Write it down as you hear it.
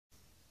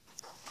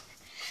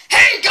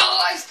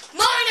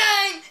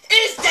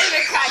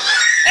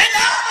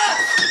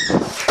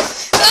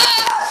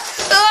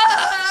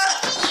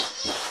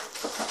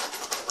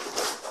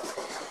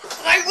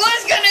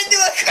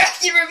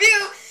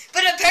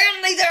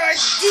are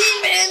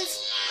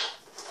demons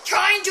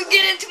trying to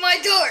get into my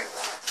door.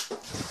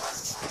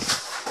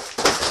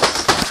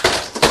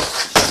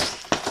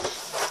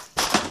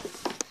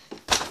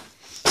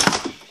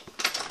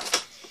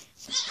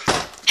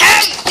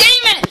 Hey,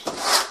 demon!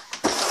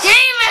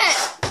 Demon!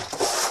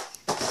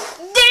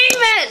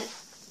 Demon!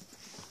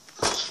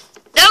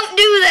 Don't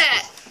do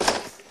that!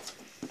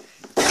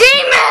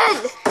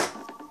 Demon!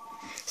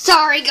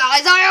 Sorry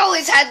guys, I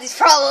always had these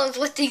problems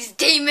with these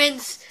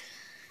demons.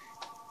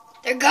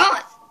 They're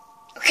gone.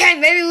 Okay,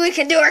 maybe we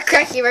can do our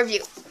Cracky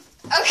review.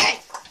 Okay.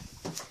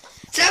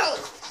 So,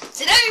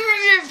 today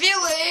we're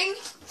reviewing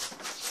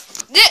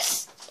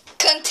this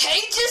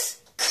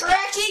Contagious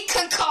Cracky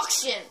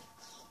concoction.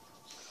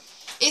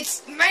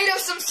 It's made of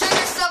some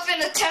sugar stuff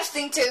in a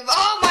testing tube.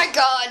 Oh my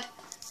god.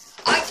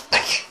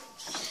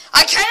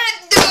 I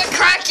can't do a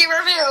Cracky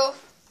review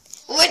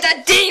with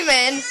a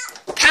demon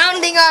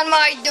pounding on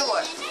my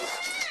door.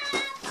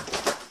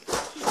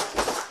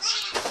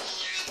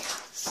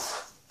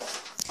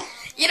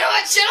 You know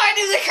what? Should I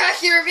do the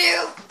Cracky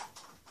review?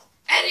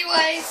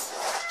 Anyways,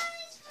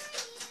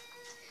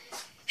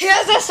 he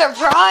has a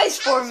surprise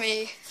for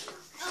me.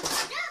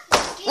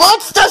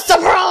 What's the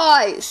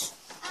surprise?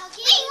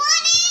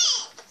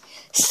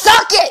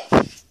 Suck it!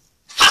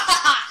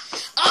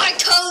 I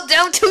told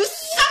them to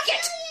suck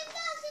it!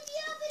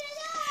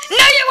 No,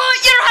 you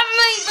won't! You don't have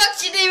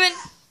 $1,000,000, you demon!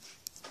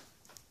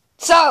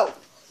 So,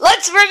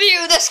 let's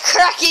review this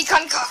Cracky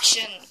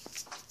concoction.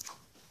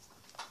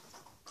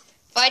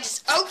 If I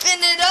just open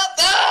it up,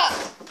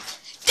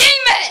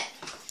 demon!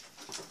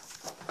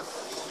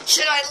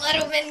 Should I let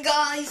him in,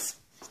 guys?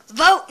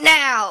 Vote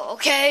now,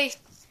 okay?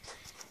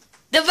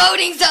 The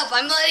voting's up.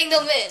 I'm letting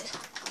them in.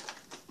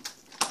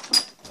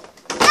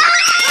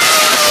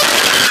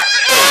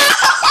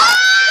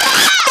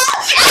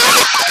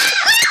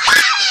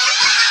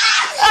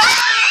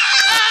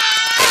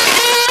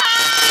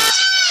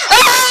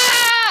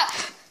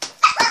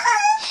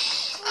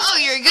 Oh,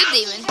 you're a good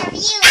demon.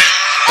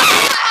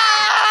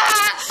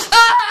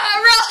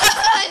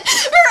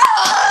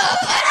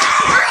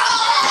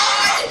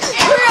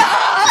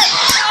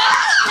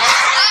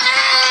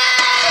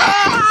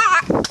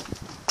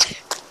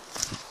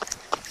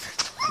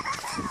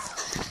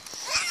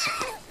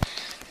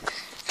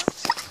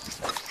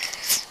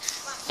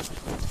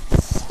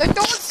 They're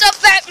throwing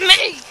stuff at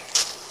me!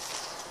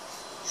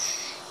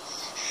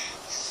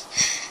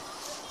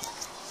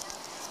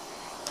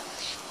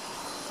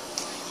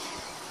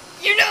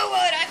 You know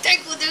what? I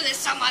think we'll do this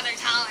some other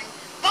time.